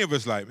it. Many of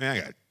us like, man,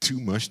 I got too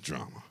much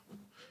drama.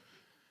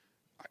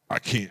 I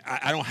can't.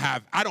 I don't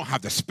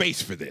have the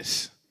space for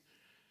this.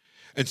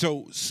 And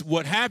so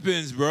what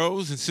happens,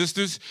 bros and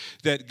sisters,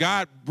 that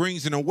God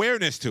brings an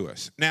awareness to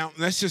us. Now,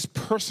 let's just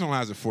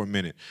personalize it for a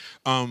minute.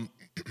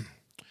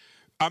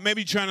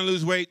 Maybe you're trying to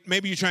lose weight.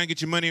 Maybe you're trying to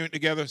get your money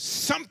together.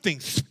 Something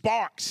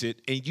sparks it,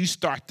 and you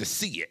start to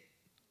see it.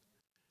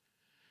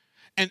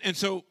 And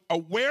so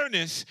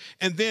awareness,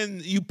 and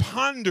then you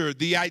ponder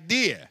the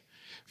idea.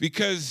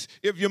 Because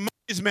if your mind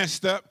is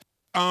messed up,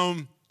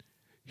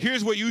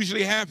 here's what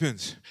usually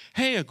happens.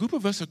 Hey, a group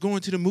of us are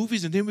going to the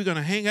movies, and then we're going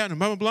to hang out and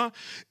blah, blah, blah.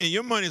 And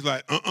your money's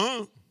like,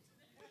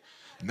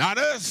 not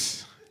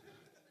us.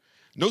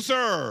 No,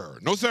 sir.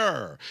 No,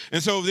 sir.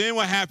 And so then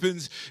what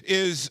happens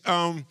is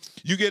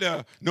you get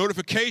a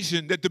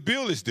notification that the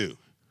bill is due.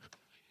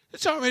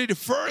 It's already the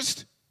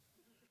 1st.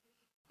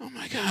 Oh,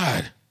 my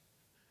God.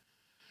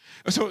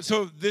 So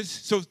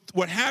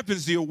what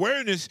happens, the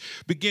awareness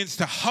begins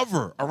to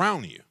hover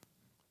around you.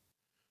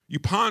 You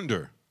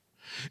ponder.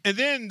 And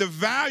then the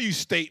value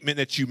statement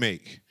that you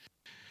make,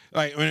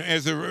 like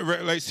as it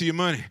relates to your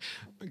money,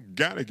 I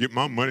gotta get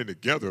my money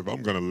together if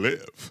I'm gonna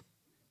live.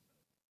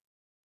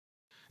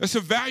 That's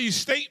a value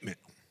statement.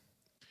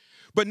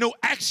 But no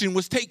action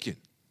was taken.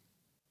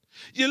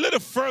 You're a little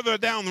further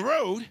down the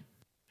road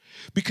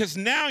because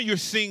now you're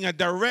seeing a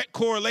direct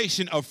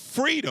correlation of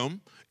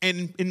freedom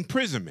and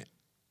imprisonment.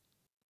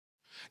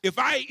 If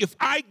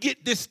I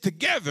get this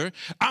together,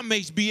 I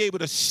may be able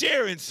to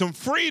share in some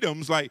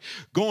freedoms like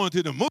going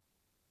to the movie.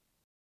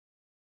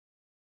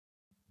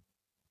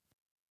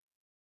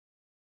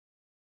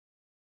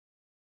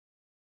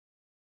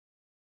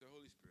 The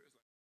Holy Spirit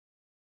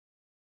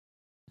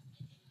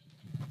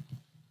is like,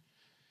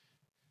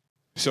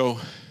 so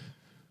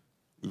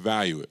we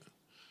value it.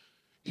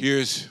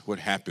 Here's what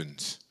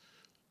happens.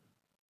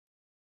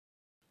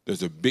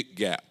 There's a big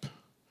gap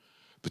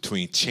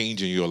between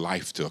changing your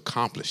life to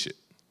accomplish it,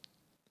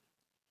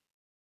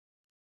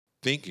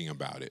 thinking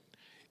about it,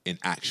 and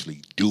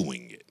actually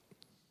doing it.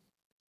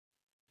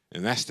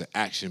 And that's the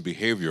action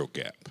behavioral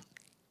gap.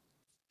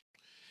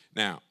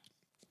 Now,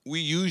 we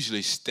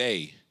usually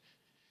stay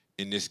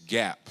in this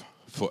gap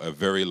for a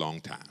very long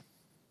time.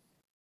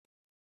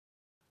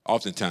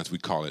 Oftentimes we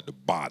call it the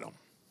bottom.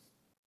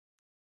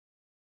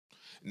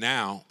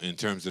 Now, in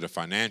terms of the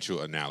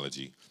financial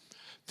analogy,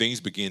 things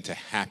begin to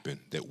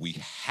happen that we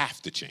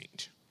have to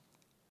change.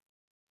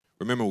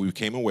 Remember, we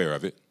became aware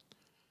of it.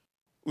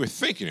 We were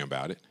thinking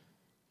about it.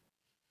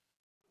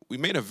 We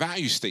made a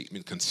value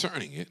statement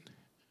concerning it,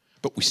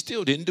 but we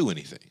still didn't do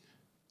anything.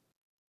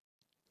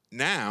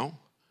 Now,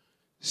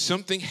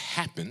 something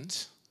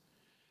happens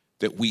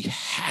that we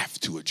have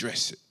to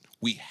address it.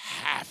 We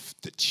have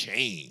to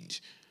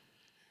change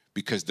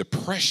because the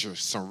pressure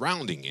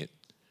surrounding it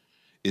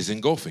is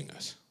engulfing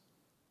us.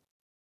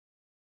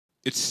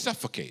 It's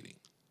suffocating.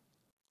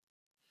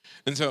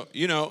 And so,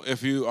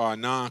 if you are a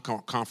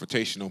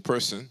non-confrontational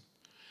person,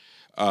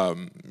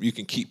 you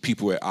can keep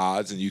people at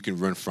odds and you can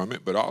run from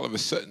it, but all of a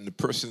sudden the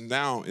person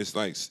now is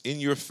like in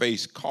your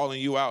face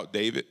calling you out,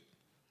 David.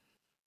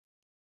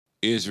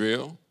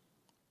 Israel,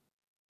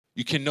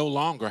 you can no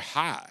longer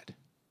hide.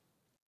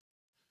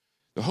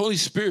 The Holy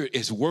Spirit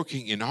is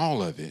working in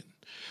all of it.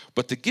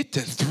 But to get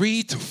to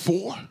 3 to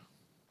 4,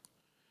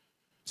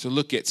 so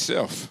look at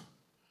self.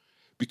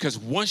 Because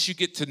once you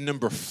get to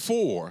number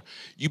 4,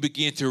 you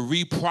begin to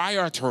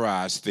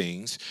reprioritize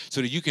things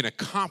so that you can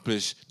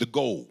accomplish the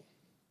goal.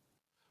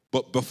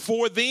 But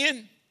before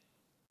then,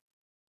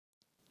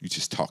 you're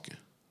just talking.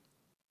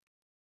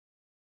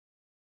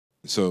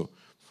 So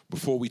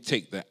before we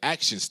take the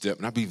action step,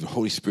 and I believe the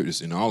Holy Spirit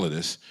is in all of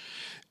this,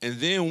 and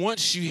then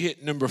once you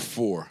hit number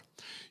 4,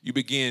 you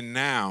begin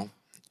now,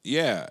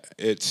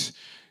 it's,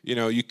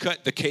 you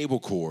cut the cable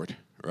cord,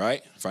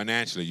 right?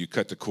 Financially, you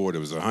cut the cord. It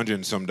was $100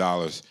 and some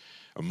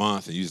a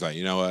month, and you was like,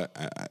 you know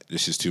what,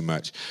 this is too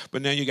much.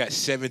 But now you got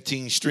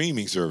 17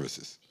 streaming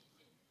services.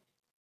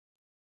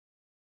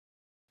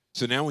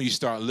 So now when you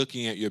start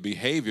looking at your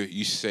behavior,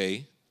 you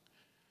say,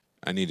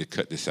 I need to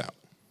cut this out.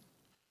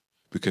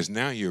 Because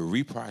now you're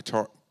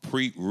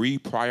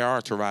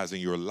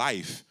reprioritizing your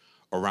life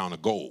around a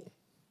goal.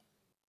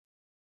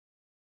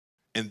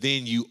 And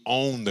then you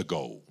own the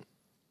goal.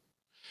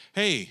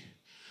 Hey,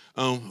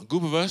 a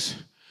group of us,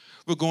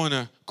 we're going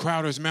to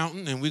Crowder's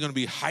Mountain, and we're going to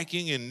be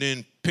hiking and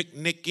then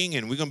picnicking,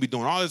 and we're going to be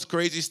doing all this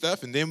crazy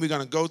stuff, and then we're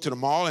going to go to the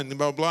mall and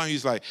blah, blah. And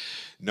he's like,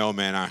 no,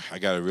 man, I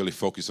got to really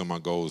focus on my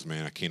goals,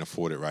 man. I can't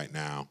afford it right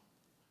now.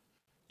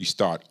 You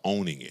start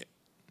owning it.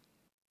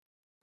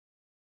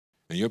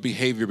 And your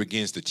behavior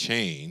begins to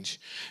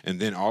change, and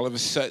then all of a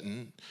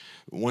sudden,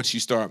 once you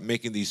start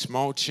making these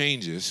small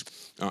changes,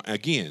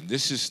 again,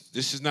 this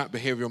is not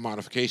behavioral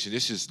modification.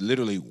 This is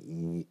literally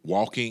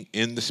walking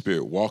in the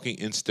Spirit, walking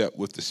in step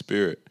with the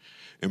Spirit,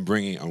 and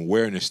bringing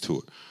awareness to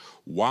it.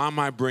 Why am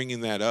I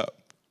bringing that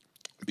up?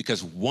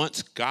 Because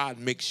once God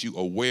makes you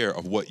aware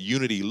of what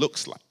unity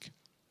looks like,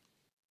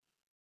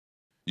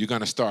 you're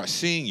going to start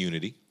seeing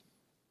unity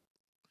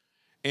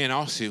and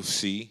also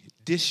see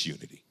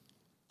disunity.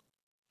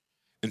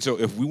 And so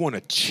if we want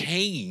to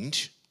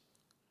change,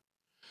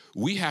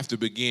 we have to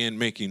begin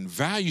making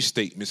value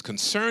statements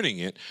concerning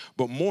it.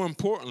 But more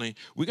importantly,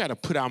 we got to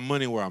put our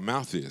money where our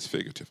mouth is,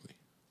 figuratively.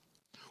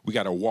 We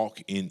got to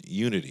walk in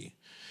unity,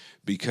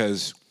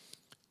 because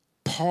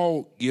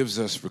Paul gives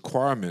us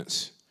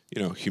requirements,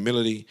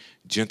 humility,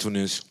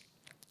 gentleness.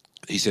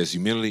 He says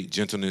humility,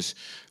 gentleness.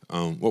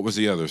 What was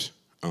the others?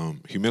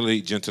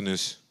 Humility,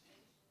 gentleness,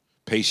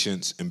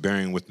 patience, and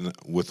bearing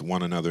with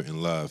one another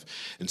in love.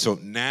 And so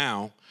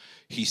now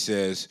he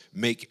says,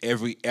 make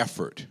every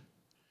effort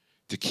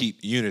to keep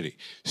unity.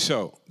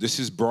 So this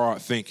is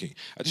broad thinking.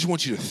 I just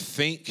want you to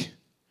think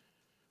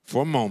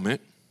for a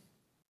moment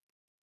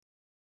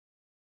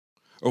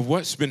of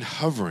what's been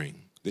hovering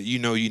that you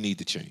know you need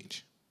to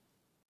change.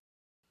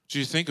 So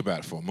you think about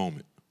it for a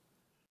moment.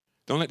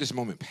 Don't let this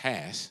moment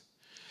pass.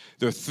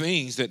 There are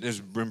things that has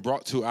been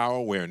brought to our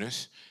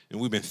awareness and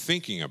we've been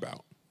thinking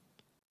about,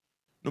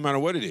 no matter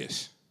what it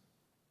is.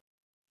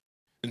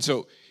 And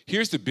so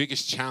here's the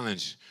biggest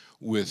challenge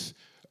with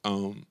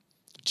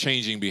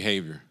changing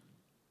behavior.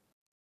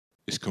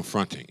 Is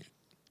confronting it.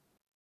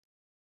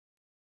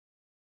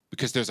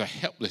 Because there's a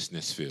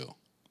helplessness feel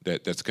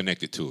that's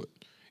connected to it.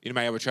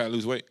 Anybody ever try to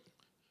lose weight?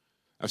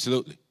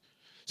 Absolutely.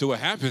 So what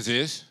happens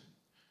is,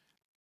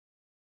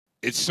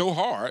 it's so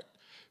hard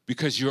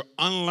because you're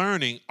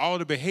unlearning all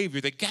the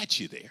behavior that got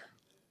you there.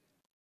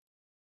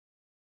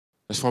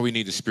 That's why we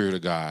need the Spirit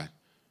of God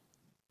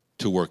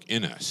to work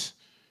in us.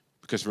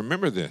 Because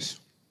remember this,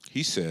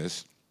 he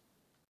says,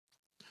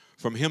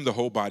 from him, the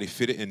whole body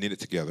fitted and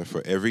knitted together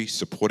for every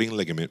supporting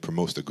ligament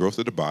promotes the growth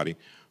of the body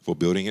for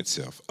building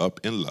itself up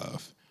in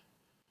love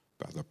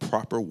by the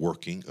proper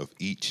working of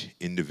each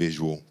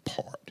individual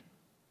part.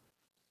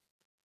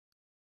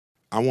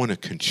 I want to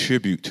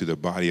contribute to the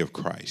body of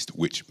Christ,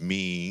 which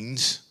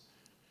means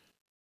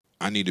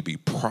I need to be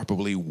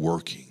properly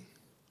working.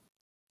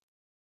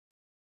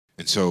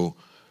 And so,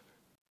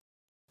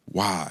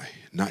 why?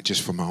 Not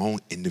just for my own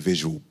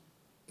individual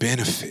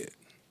benefit,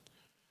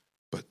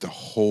 but the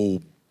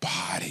whole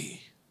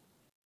body.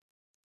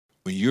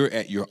 When you're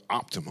at your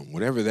optimum,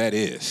 whatever that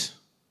is,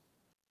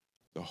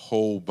 the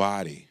whole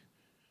body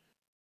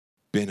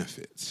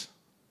benefits.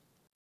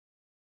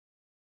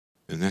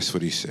 And that's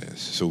what he says.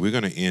 So we're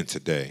going to end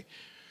today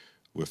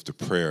with the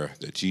prayer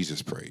that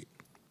Jesus prayed.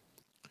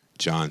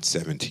 John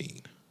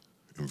 17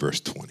 and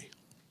verse 20.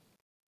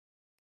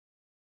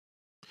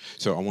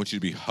 So I want you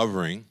to be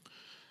hovering.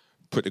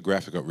 Put the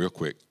graphic up real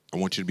quick. I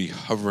want you to be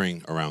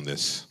hovering around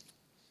this.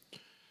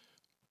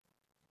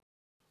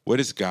 What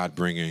is God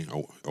bringing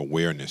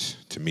awareness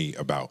to me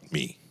about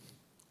me?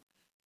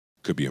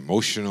 It could be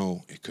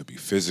emotional. It could be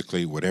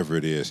physically, whatever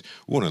it is.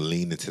 We want to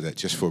lean into that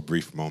just for a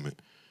brief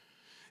moment.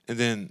 And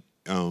then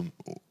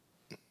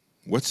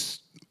what's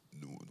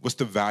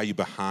the value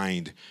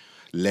behind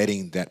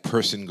letting that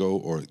person go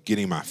or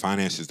getting my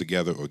finances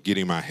together or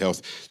getting my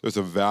health? There's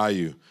a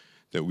value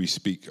that we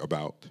speak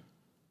about.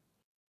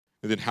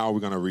 And then how are we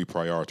going to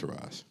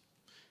reprioritize?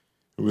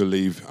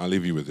 I'll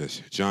leave you with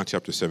this. John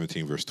chapter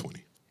 17, verse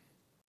 20.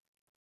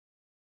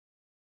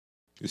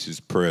 This is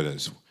prayer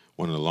that's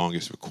one of the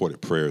longest recorded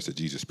prayers that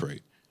Jesus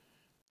prayed.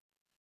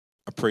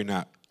 I pray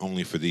not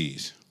only for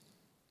these,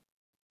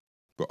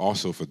 but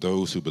also for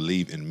those who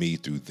believe in me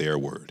through their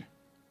word.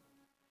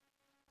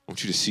 I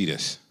want you to see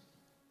this.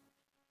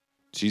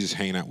 Jesus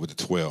hanging out with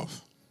the 12.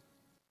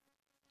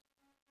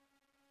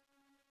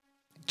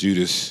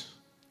 Judas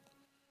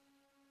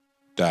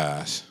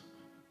dies.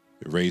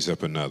 They raise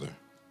up another.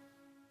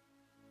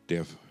 Day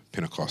of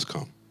Pentecost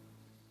come.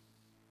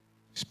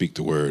 Speak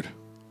the word.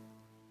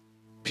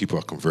 People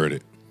are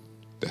converted.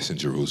 That's in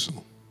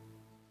Jerusalem,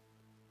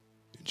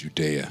 in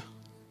Judea.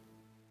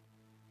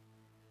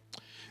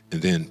 And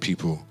then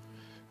people,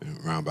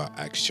 around about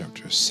Acts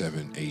chapter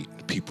 7,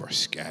 8, people are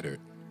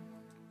scattered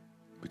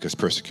because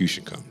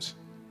persecution comes.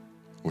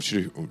 I want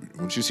you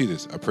to see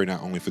this. I pray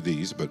not only for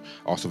these, but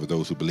also for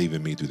those who believe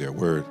in me through their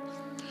word.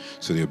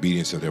 So the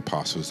obedience of the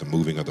apostles, the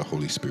moving of the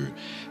Holy Spirit.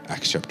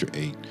 Acts chapter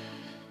 8,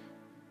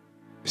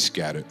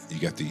 scattered. You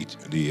got the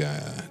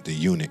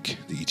eunuch,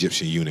 the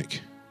Egyptian eunuch,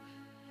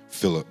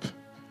 Philip,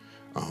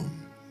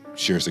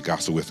 shares the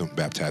gospel with him,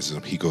 baptizes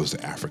him. He goes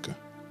to Africa.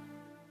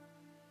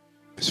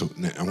 So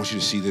I want you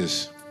to see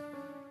this.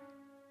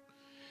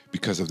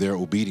 Because of their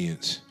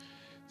obedience,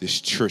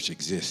 this church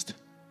exists.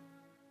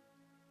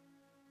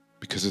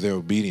 Because of their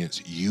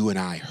obedience, you and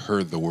I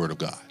heard the word of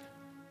God.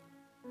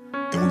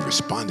 And we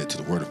responded to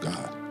the word of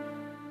God.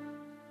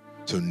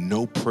 So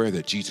no prayer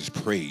that Jesus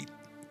prayed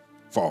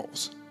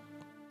falls.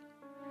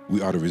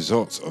 We are the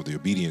results of the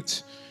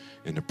obedience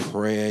and the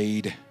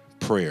prayed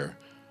prayer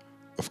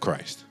of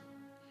Christ.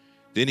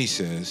 Then he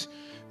says,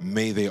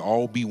 may they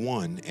all be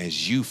one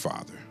as you,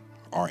 Father,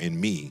 are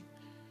in me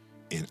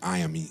and I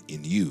am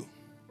in you.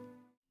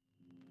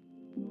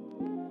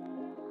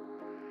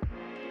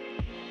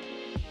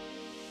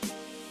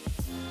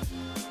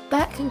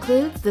 That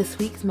concludes this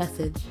week's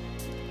message.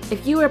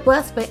 If you were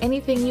blessed by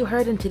anything you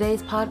heard in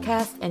today's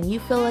podcast and you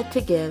feel led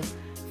to give,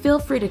 feel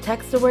free to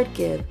text the word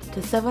GIVE to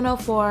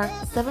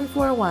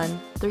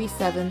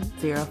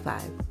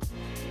 704-741-3705.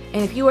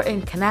 And if you are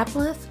in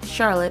Kannapolis,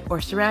 Charlotte, or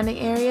surrounding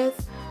areas,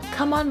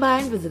 come on by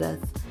and visit us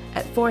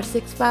at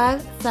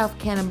 465 South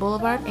Cannon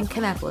Boulevard in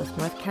Kannapolis,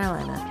 North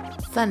Carolina,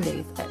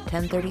 Sundays at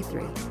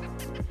 10:33.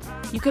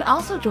 You can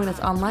also join us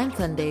online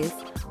Sundays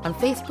on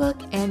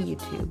Facebook and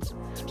YouTube.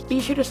 Be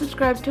sure to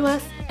subscribe to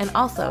us and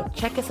also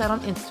check us out on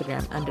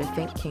Instagram under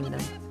Think Kingdom.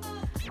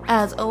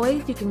 As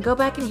always, you can go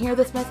back and hear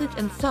this message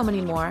and so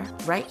many more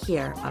right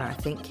here on our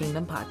Think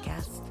Kingdom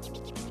podcast.